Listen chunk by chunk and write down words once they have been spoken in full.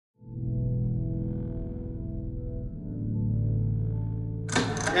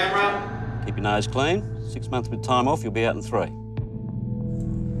Camera. Keep your nose clean. 6 months with time off, you'll be out in 3.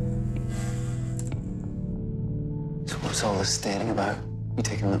 So what's all this staring about? You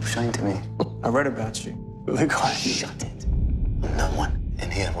taking a little shine to me? I read about you. Really quiet. Shut it. I'm no one.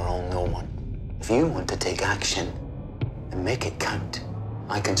 In here, we're all no one. If you want to take action, then make it count.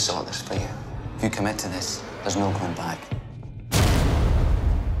 I can sort this for you. If you commit to this, there's no going back.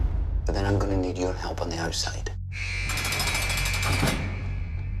 But then I'm going to need your help on the outside.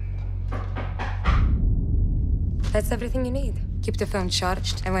 That's everything you need. Keep the phone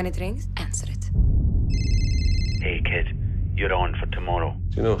charged, and when it rings, answer it. Hey, kid, you're on for tomorrow.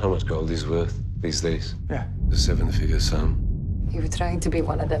 Do you know how much gold is worth these days? Yeah. A 7-figure sum. You were trying to be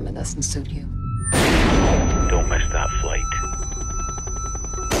one of them, it doesn't suit you. Don't miss that flight.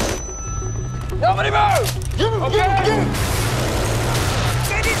 Nobody move! Okay!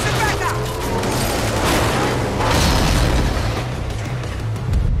 They need some backup!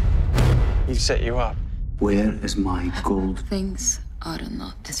 He set you up. Where is my gold? Things are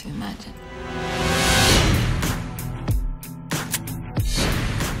not as you imagine.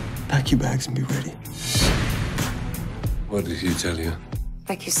 Pack your bags and be ready. What did he tell you?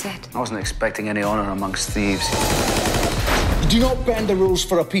 Like you said. I wasn't expecting any honor amongst thieves. You do not bend the rules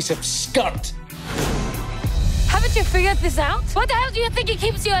for a piece of skirt. Haven't you figured this out? What the hell do you think he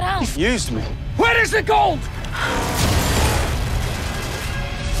keeps you around? Used me. Where is the gold?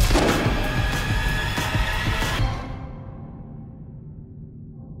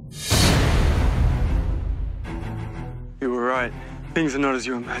 You were right. Things are not as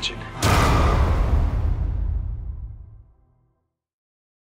you imagine.